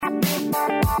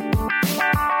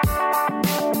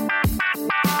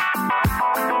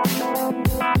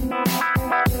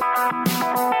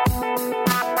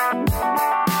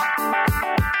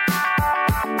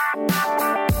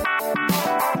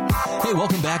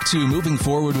back to Moving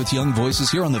Forward with Young Voices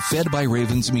here on the Fed by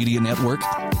Ravens Media Network.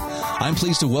 I'm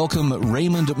pleased to welcome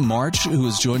Raymond March, who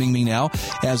is joining me now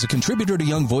as a contributor to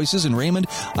Young Voices. And Raymond,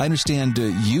 I understand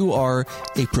you are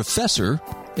a professor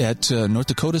at North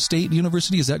Dakota State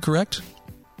University. Is that correct?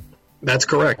 That's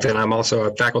correct. And I'm also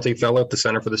a faculty fellow at the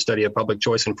Center for the Study of Public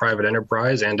Choice and Private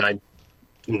Enterprise. And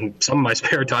in some of my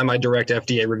spare time, I direct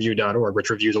FDAReview.org,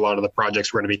 which reviews a lot of the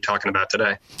projects we're going to be talking about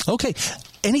today. Okay.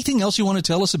 Anything else you want to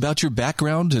tell us about your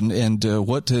background and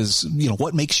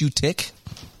what makes you tick?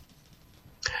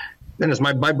 Dennis,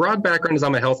 my broad background is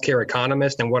I'm a healthcare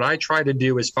economist, and what I try to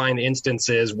do is find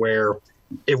instances where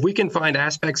if we can find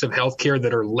aspects of healthcare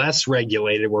that are less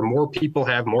regulated, where more people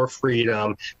have more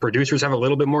freedom, producers have a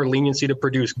little bit more leniency to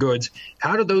produce goods,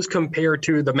 how do those compare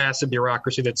to the massive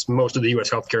bureaucracy that's most of the U.S.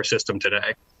 healthcare system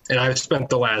today? And I've spent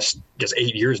the last,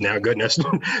 8 years now, goodness,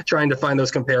 trying to find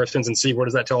those comparisons and see what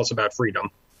does that tell us about freedom.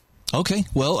 Okay,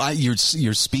 well, you're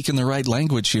speaking the right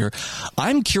language here.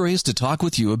 I'm curious to talk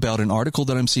with you about an article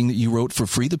that I'm seeing that you wrote for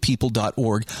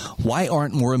freethepeople.org. Why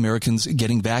aren't more Americans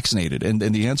getting vaccinated? And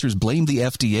the answer is blame the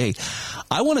FDA.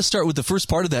 I want to start with the first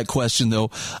part of that question,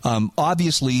 though.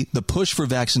 Obviously, the push for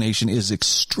vaccination is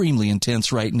extremely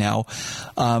intense right now.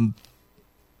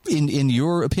 In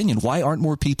your opinion, why aren't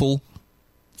more people,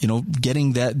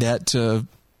 getting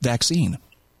that vaccine?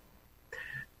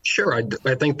 Sure.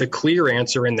 I think the clear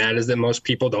answer in that is that most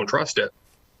people don't trust it.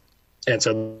 And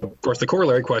so, of course, the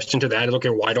corollary question to that is, okay,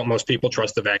 why don't most people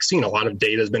trust the vaccine? A lot of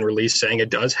data has been released saying it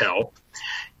does help.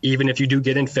 Even if you do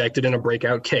get infected in a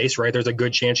breakout case, right, there's a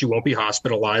good chance you won't be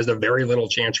hospitalized, a very little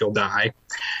chance you'll die.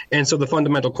 And so the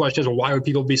fundamental question is, well, why would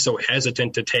people be so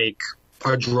hesitant to take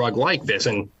a drug like this?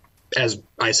 And as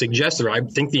I suggested, I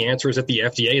think the answer is that the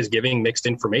FDA is giving mixed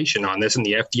information on this, and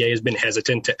the FDA has been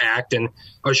hesitant to act and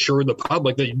assure the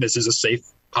public that this is a safe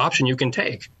option you can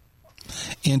take.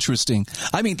 Interesting.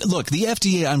 I mean, look, the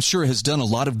FDA, I'm sure, has done a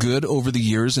lot of good over the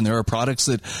years, and there are products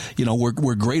that,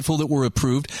 we're grateful that were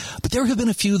approved. But there have been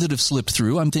a few that have slipped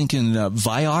through. I'm thinking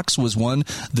Vioxx was one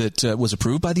that was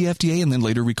approved by the FDA and then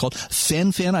later recalled.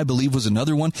 Fen-Phen, I believe, was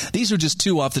another one. These are just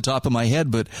two off the top of my head,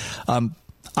 but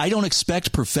I don't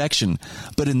expect perfection,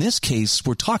 but in this case,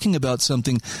 we're talking about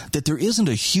something that there isn't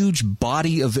a huge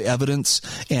body of evidence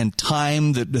and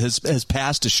time that has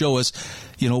passed to show us,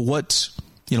 what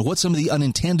some of the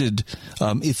unintended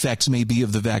effects may be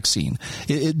of the vaccine.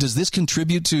 Does this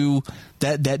contribute to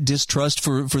that distrust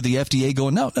for the FDA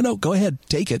going, no, go ahead,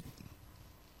 take it?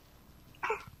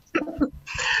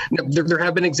 No, there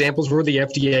have been examples where the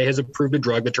FDA has approved a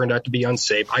drug that turned out to be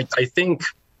unsafe. I think,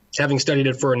 having studied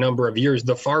it for a number of years,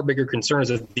 the far bigger concern is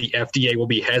that the FDA will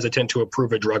be hesitant to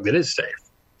approve a drug that is safe.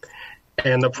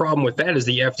 And the problem with that is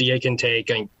the FDA can take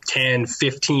 10,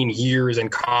 15 years and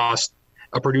cost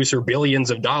a producer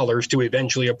billions of dollars to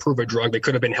eventually approve a drug that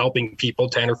could have been helping people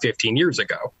 10 or 15 years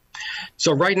ago.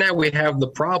 So right now we have the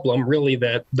problem really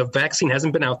that the vaccine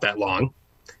hasn't been out that long.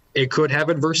 It could have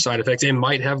adverse side effects. It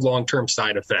might have long-term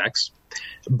side effects.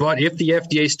 But if the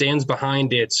FDA stands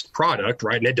behind its product,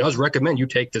 right, and it does recommend you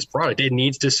take this product, it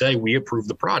needs to say we approve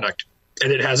the product.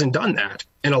 And it hasn't done that.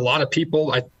 And a lot of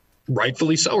people,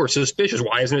 rightfully so, are suspicious.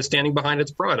 Why isn't it standing behind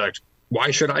its product?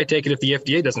 Why should I take it if the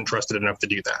FDA doesn't trust it enough to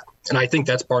do that? And I think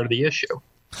that's part of the issue.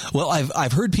 Well,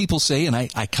 I've heard people say, and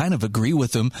I kind of agree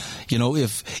with them,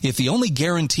 if the only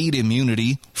guaranteed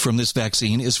immunity from this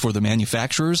vaccine is for the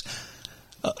manufacturers,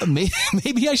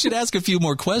 maybe I should ask a few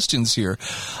more questions here.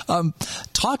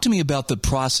 Talk to me about the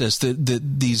process that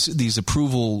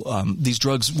these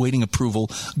drugs waiting approval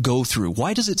go through.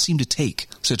 Why does it seem to take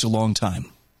such a long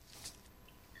time?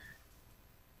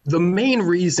 The main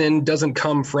reason doesn't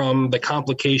come from the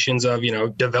complications of,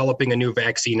 developing a new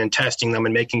vaccine and testing them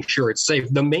and making sure it's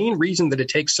safe. The main reason that it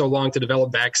takes so long to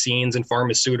develop vaccines and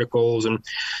pharmaceuticals and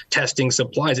testing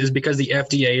supplies is because the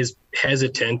FDA is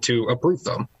hesitant to approve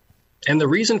them. And the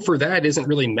reason for that isn't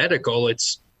really medical,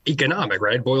 it's economic,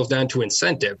 right? It boils down to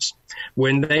incentives.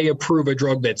 When they approve a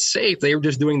drug that's safe, they are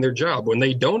just doing their job. When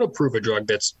they don't approve a drug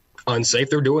that's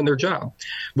unsafe, they're doing their job.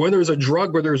 When there's a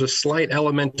drug where there's a slight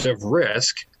element of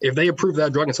risk, if they approve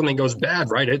that drug and something goes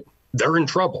bad, right, they're in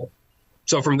trouble.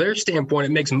 So from their standpoint,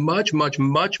 it makes much, much,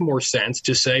 much more sense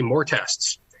to say more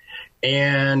tests.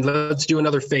 And let's do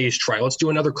another phase trial. Let's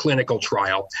do another clinical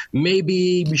trial.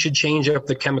 Maybe we should change up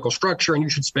the chemical structure and you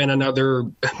should spend another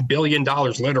 $1 billion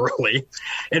literally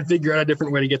and figure out a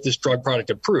different way to get this drug product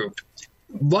approved.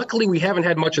 Luckily, we haven't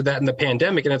had much of that in the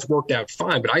pandemic and it's worked out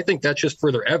fine. But I think that's just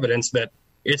further evidence that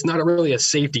it's not really a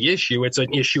safety issue. It's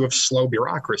an issue of slow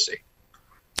bureaucracy.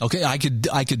 Okay, I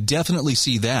could definitely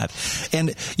see that.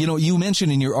 And, you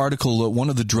mentioned in your article one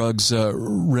of the drugs,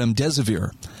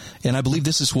 remdesivir. And I believe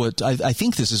this is what I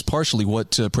think this is partially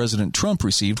what President Trump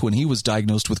received when he was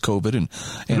diagnosed with COVID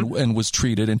and was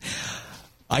treated. And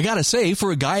I got to say,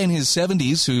 for a guy in his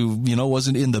 70s who,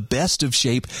 wasn't in the best of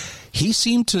shape, he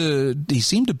seemed to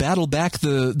battle back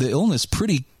the illness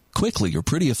pretty quickly or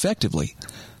pretty effectively.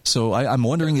 So I'm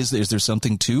wondering, is there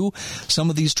something to some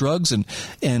of these drugs,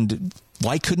 and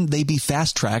why couldn't they be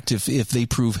fast-tracked if they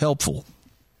prove helpful?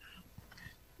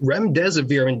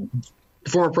 Remdesivir,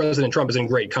 former President Trump is in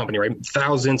great company, right?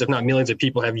 Thousands, if not millions of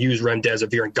people have used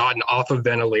remdesivir and gotten off of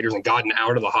ventilators and gotten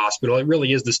out of the hospital. It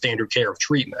really is the standard care of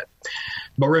treatment.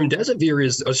 But remdesivir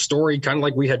is a story kind of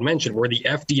like we had mentioned, where the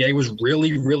FDA was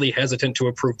really, really hesitant to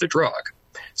approve the drug.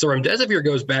 So remdesivir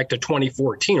goes back to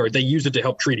 2014, or they used it to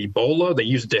help treat Ebola. They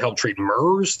used it to help treat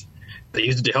MERS. They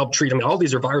used it to help treat, all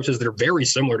these are viruses that are very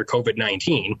similar to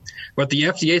COVID-19. But the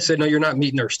FDA said, no, you're not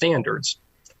meeting our standards.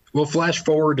 We'll flash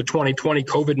forward to 2020,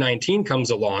 COVID-19 comes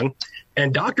along,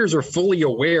 and doctors are fully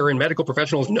aware and medical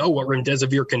professionals know what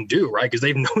remdesivir can do, right? Because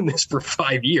they've known this for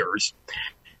 5 years.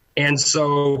 And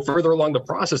so further along the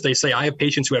process, they say, I have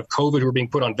patients who have COVID who are being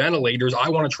put on ventilators. I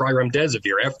want to try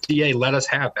remdesivir. FDA, let us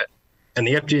have it. And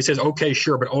the FDA says, okay,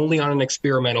 sure, but only on an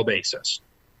experimental basis.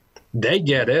 They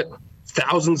get it.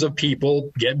 Thousands of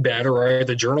people get better, right?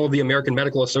 The Journal of the American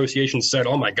Medical Association said,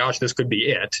 oh my gosh, this could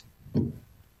be it.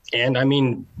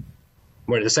 And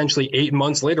essentially 8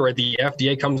 months later, right, the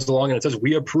FDA comes along and it says,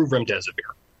 we approve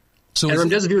remdesivir. So and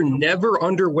remdesivir never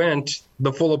underwent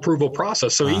the full approval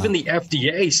process. So even the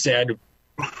FDA said,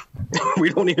 we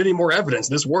don't need any more evidence.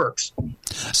 This works.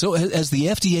 So has the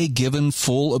FDA given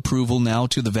full approval now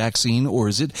to the vaccine, or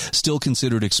is it still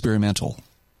considered experimental?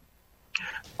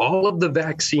 All of the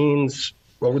vaccines,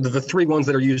 well, the 3 ones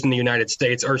that are used in the United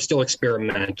States are still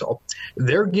experimental.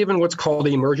 They're given what's called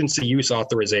emergency use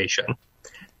authorization,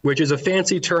 which is a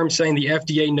fancy term saying the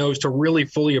FDA knows to really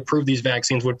fully approve these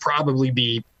vaccines would probably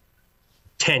be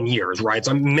 10 years, right?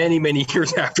 So many, many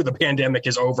years after the pandemic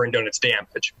is over and done its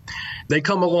damage. They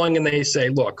come along and they say,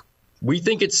 look, we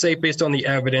think it's safe based on the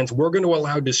evidence. We're going to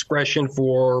allow discretion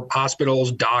for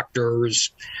hospitals,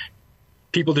 doctors,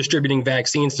 people distributing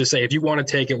vaccines to say, if you want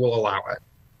to take it, we'll allow it.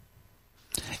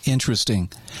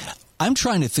 Interesting. I'm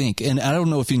trying to think, and I don't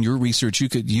know if in your research you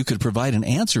could provide an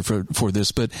answer for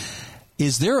this, but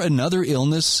is there another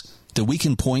illness that we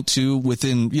can point to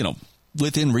within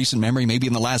recent memory, maybe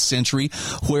in the last century,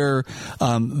 where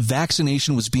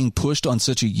vaccination was being pushed on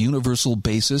such a universal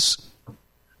basis?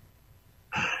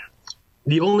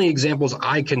 The only examples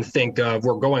I can think of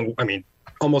were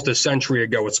almost a century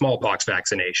ago with smallpox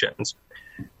vaccinations.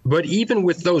 But even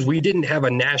with those, we didn't have a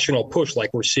national push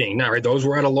like we're seeing now, right? Those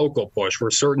were at a local push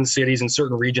where certain cities and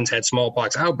certain regions had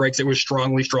smallpox outbreaks. It was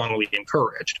strongly, strongly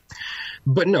encouraged.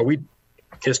 But no,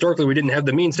 historically, we didn't have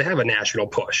the means to have a national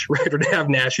push, right? Or to have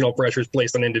national pressures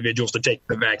placed on individuals to take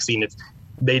the vaccine if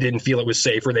they didn't feel it was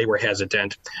safe or they were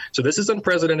hesitant. So this is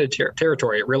unprecedented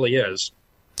territory. It really is.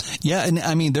 Yeah.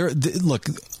 And look,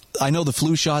 I know the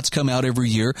flu shots come out every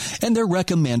year, and they're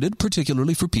recommended,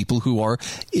 particularly for people who are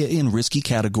in risky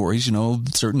categories,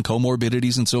 certain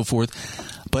comorbidities and so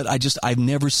forth. But I've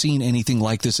never seen anything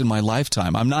like this in my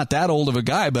lifetime. I'm not that old of a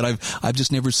guy, but I've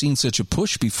just never seen such a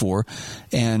push before.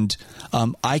 And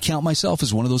I count myself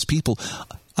as one of those people.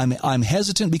 I'm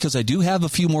hesitant because I do have a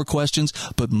few more questions,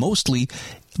 but mostly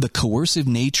the coercive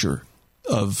nature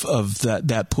of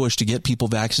that push to get people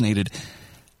vaccinated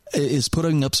is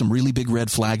putting up some really big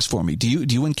red flags for me. Do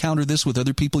you encounter this with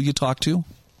other people you talk to?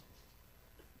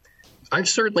 I've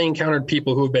certainly encountered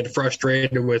people who have been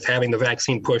frustrated with having the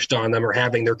vaccine pushed on them or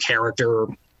having their character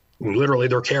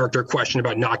questioned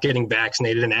about not getting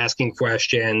vaccinated and asking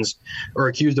questions, or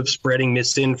accused of spreading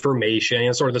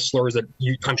misinformation, sort of the slurs that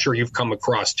I'm sure you've come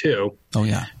across too. Oh,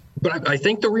 yeah. But I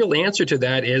think the real answer to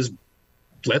that is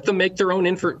let them make their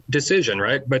own decision,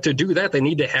 right? But to do that, they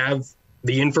need to have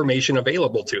the information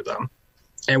available to them.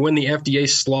 And when the FDA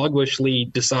sluggishly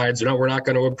decides, no, we're not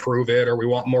going to approve it, or we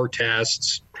want more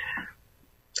tests,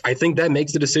 I think that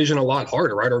makes the decision a lot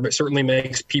harder, right? Or it certainly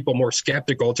makes people more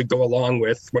skeptical to go along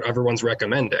with what everyone's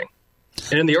recommending.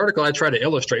 And in the article, I try to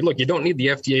illustrate, look, you don't need the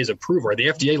FDA's approval. The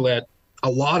FDA let a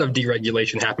lot of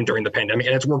deregulation happen during the pandemic,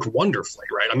 and it's worked wonderfully,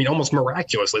 right? Almost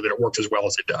miraculously that it works as well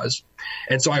as it does.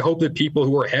 And so I hope that people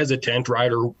who are hesitant,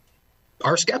 right, or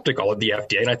are skeptical of the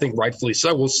FDA, and I think rightfully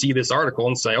so, will see this article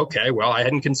and say, okay, well, I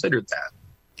hadn't considered that.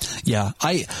 Yeah,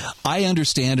 I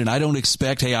understand, and I don't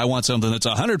expect, hey, I want something that's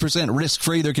 100%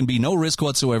 risk-free. There can be no risk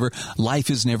whatsoever. Life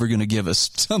is never going to give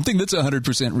us something that's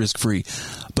 100% risk-free.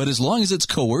 But as long as it's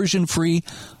coercion-free,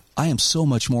 I am so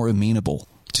much more amenable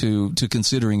to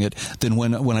considering it than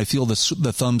when I feel the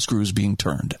thumb screws being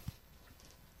turned.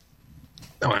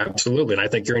 Oh, absolutely. And I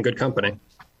think you're in good company.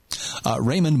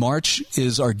 Raymond March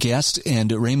is our guest.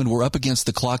 And Raymond, we're up against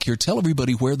the clock here. Tell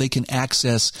everybody where they can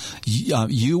access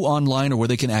you online or where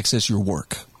they can access your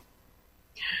work.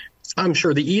 I'm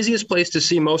sure the easiest place to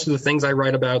see most of the things I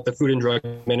write about the Food and Drug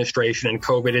Administration and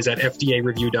COVID is at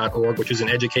fdareview.org, which is an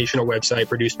educational website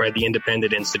produced by the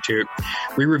Independent Institute.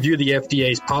 We review the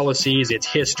FDA's policies, its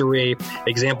history,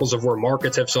 examples of where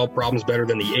markets have solved problems better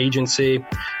than the agency.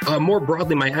 More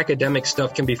broadly, my academic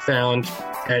stuff can be found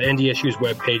at NDSU's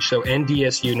webpage, so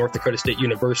NDSU, North Dakota State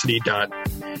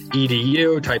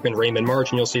University.edu. Type in Raymond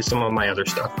March, and you'll see some of my other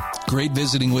stuff. Great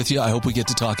visiting with you. I hope we get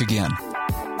to talk again.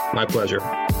 My pleasure.